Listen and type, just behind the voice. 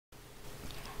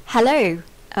Hello,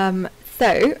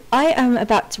 so I am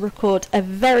about to record a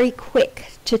very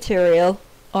quick tutorial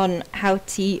on how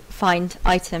to find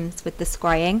items with the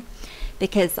scrying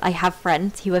because I have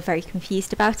friends who are very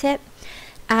confused about it,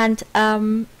 and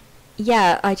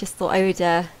yeah, I just thought I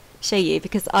would show you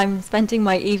because I'm spending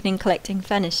my evening collecting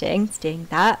furnishings doing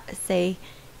that, so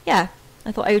yeah,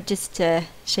 I thought I would just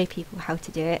show people how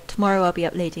to do it. Tomorrow I'll be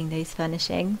uploading those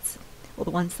furnishings, or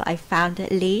the ones that I found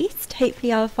at least.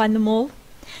 Hopefully I'll find them all.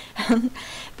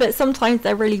 But sometimes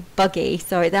they're really buggy,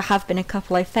 so there have been a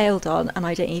couple I failed on and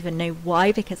I don't even know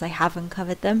why because I have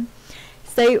uncovered them.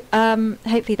 So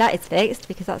hopefully that is fixed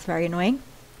because that's very annoying.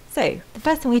 So the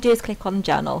first thing we do is click on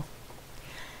journal.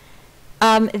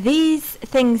 These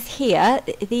things here,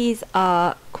 these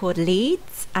are called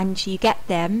leads, and you get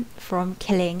them from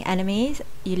killing enemies.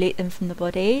 You loot them from the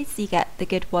bodies. You get the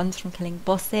good ones from killing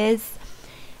bosses.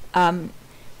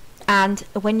 And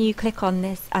when you click on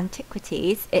this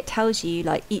Antiquities, it tells you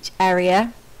like each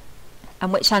area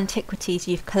and which antiquities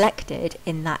you've collected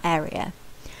in that area.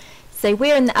 So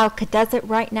we're in the Alka Desert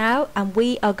right now, and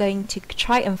we are going to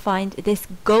try and find this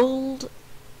gold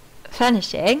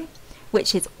furnishing,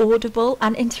 which is audible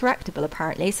and interactable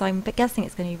apparently, so I'm guessing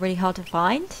it's going to be really hard to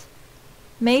find.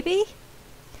 Maybe?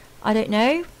 I don't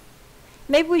know.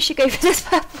 Maybe we should go for this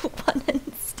purple one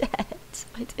instead.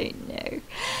 I don't know.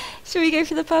 Should we go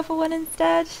for the purple one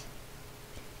instead?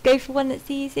 Go for one that's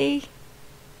easy?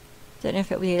 Don't know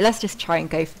if it will be. Let's just try and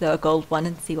go for the gold one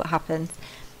and see what happens.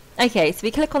 Okay, so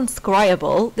we click on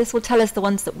Scryable. This will tell us the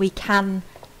ones that we can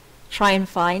try and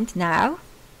find now.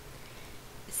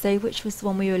 So which was the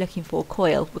one we were looking for?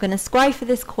 Coil. We're going to scry for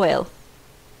this coil.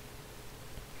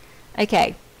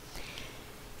 Okay.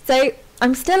 So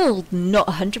I'm still not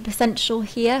 100% sure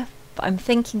here, but I'm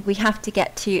thinking we have to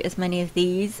get to as many of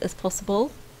these as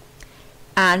possible.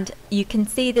 And you can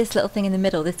see this little thing in the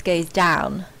middle. This goes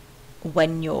down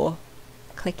when you're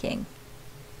clicking.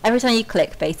 Every time you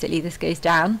click, basically, this goes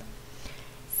down.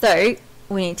 So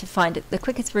we need to find the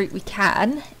quickest route we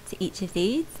can to each of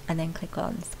these and then click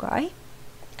on scry.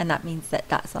 And that means that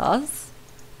that's ours.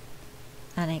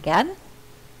 And again,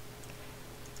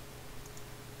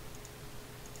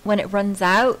 when it runs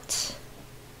out,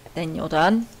 then you're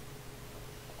done.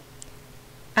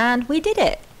 And we did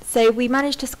it. So we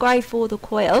managed to scry for the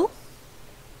coil.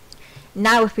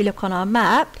 Now if we look on our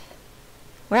map,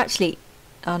 we're actually,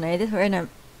 oh no, we're in a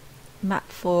map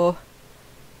for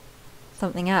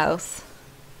something else.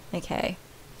 Okay.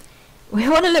 We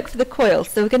want to look for the coil,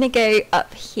 so we're going to go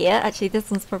up here. Actually, this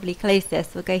one's probably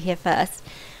closest. We'll go here first.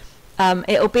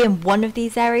 It'll be in one of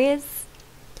these areas.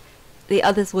 The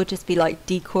others will just be like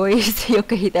decoys. You'll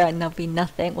go there and there'll be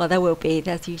nothing. Well, there will be.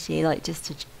 There's usually like just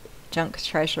a junk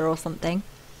treasure or something.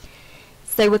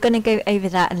 So we're going to go over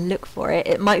that and look for it.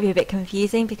 It might be a bit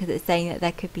confusing because it's saying that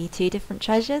there could be two different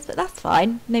treasures, but that's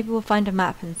fine. Maybe we'll find a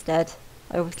map instead.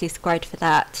 I obviously scried for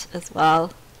that as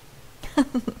well.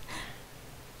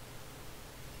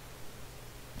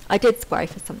 I did scry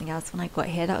for something else when I got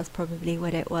here. That was probably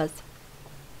what it was.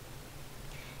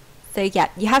 So yeah,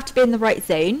 you have to be in the right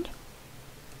zone,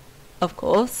 of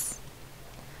course.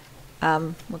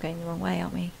 We're going the wrong way,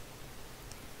 aren't we?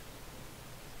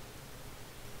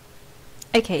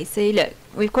 Okay, so look,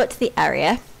 we've got to the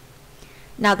area.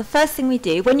 Now the first thing we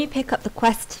do, when you pick up the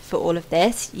quest for all of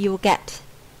this, you will get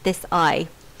this eye.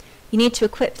 You need to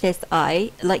equip this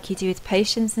eye, like you do with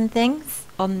potions and things,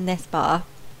 on this bar,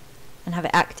 and have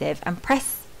it active, and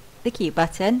press the Q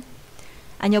button,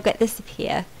 and you'll get this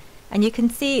appear. And you can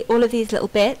see all of these little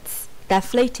bits, they're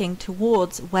floating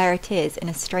towards where it is in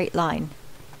a straight line.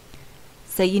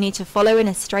 So you need to follow in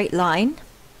a straight line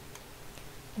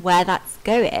where that's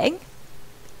going,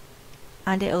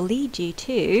 and it'll lead you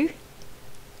to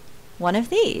one of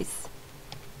these.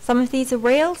 Some of these are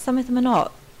real, some of them are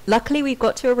not. Luckily we've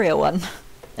got to a real one.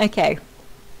 Okay,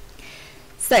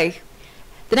 so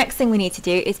the next thing we need to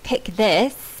do is pick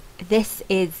this. This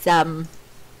is the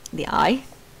eye,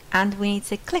 and we need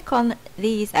to click on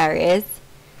these areas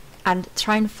and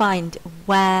try and find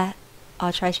where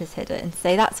our treasure's hidden.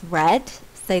 So that's red,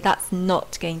 so that's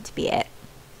not going to be it.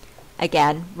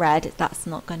 Again, red, that's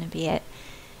not going to be it.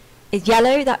 Is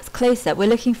yellow, that's closer. We're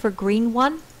looking for a green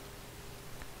one.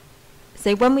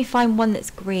 So when we find one that's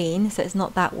green, so it's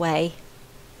not that way.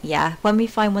 Yeah, when we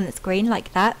find one that's green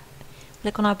like that,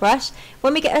 click on our brush.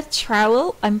 When we get a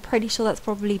trowel, I'm pretty sure that's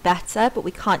probably better, but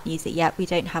we can't use it yet. We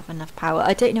don't have enough power.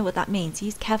 I don't know what that means.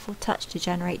 Use careful touch to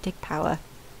generate dig power.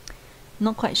 I'm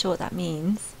not quite sure what that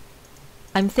means.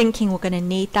 I'm thinking we're going to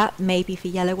need that maybe for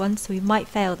yellow ones, so we might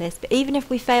fail this. But even if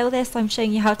we fail this, I'm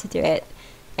showing you how to do it,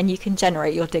 and you can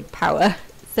generate your dig power.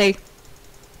 So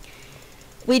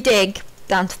we dig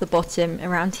down to the bottom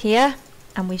around here,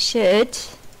 and we should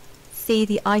see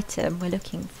the item we're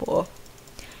looking for.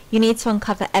 You need to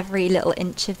uncover every little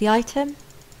inch of the item,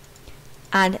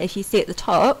 and if you see at the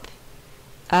top,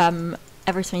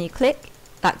 every time you click,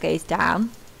 that goes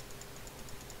down.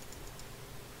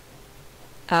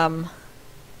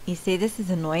 You see, this is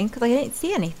annoying because I don't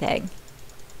see anything.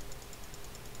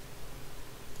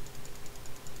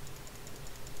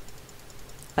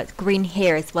 But it's green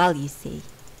here as well, you see.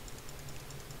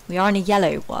 We are on a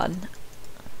yellow one,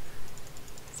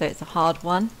 so it's a hard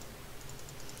one.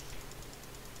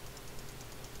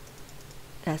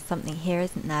 There's something here,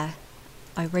 isn't there?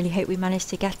 I really hope we manage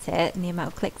to get it in the amount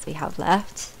of clicks we have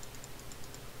left.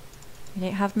 We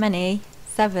don't have many.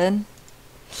 7.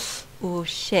 Oh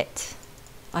shit.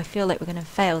 I feel like we're going to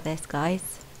fail this,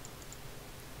 guys.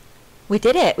 We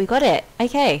did it! We got it!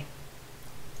 Okay.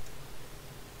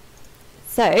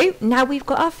 So, now we've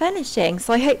got our furnishing.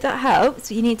 So I hope that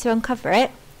helps. You need to uncover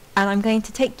it. And I'm going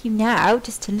to take you now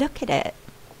just to look at it.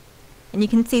 And you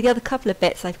can see the other couple of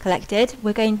bits I've collected.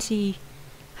 We're going to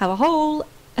have a whole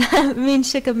Moon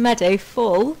Sugar Meadow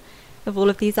full of all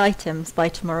of these items by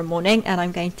tomorrow morning, and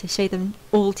I'm going to show them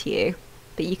all to you.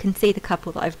 But you can see the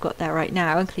couple that I've got there right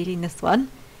now, including this one.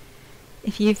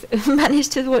 If you've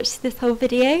managed to watch this whole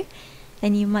video,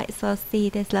 then you might as well see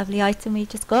this lovely item we've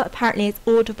just got. Apparently it's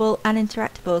audible and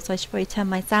interactable, so I should probably turn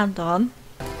my sound on.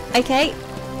 Okay,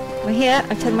 we're here.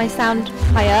 I've turned my sound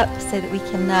high up so that we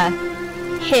can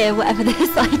hear whatever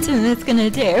this item is going to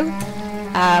do.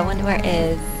 I wonder where it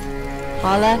is.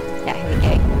 Parlour? Yeah, here we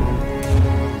go.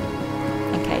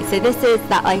 Okay, so this is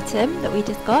that item that we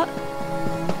just got.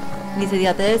 These are the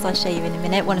others, I'll show you in a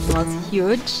minute. One of them was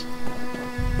huge.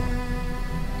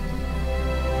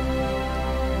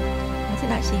 I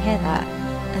didn't actually hear that.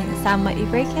 I think the sound might be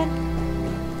broken.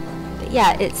 But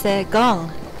yeah, it's a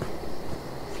gong.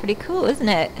 It's pretty cool, isn't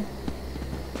it?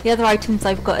 The other items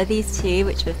I've got are these two,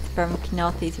 which was from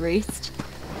Knarthy's Roost.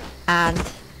 And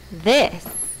this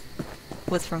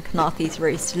was from Knarthy's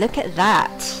Roost. Look at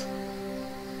that.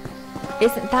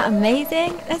 Isn't that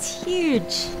amazing? That's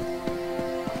huge.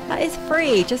 That is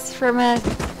free, just from a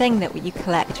thing that you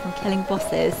collect from killing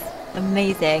bosses.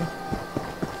 Amazing.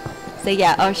 So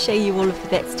yeah, I'll show you all of the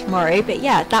bits tomorrow, but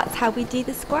yeah, that's how we do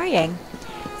the scrying.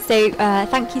 So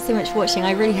thank you so much for watching.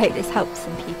 I really hope this helps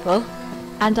some people,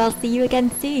 and I'll see you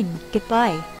again soon.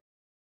 Goodbye.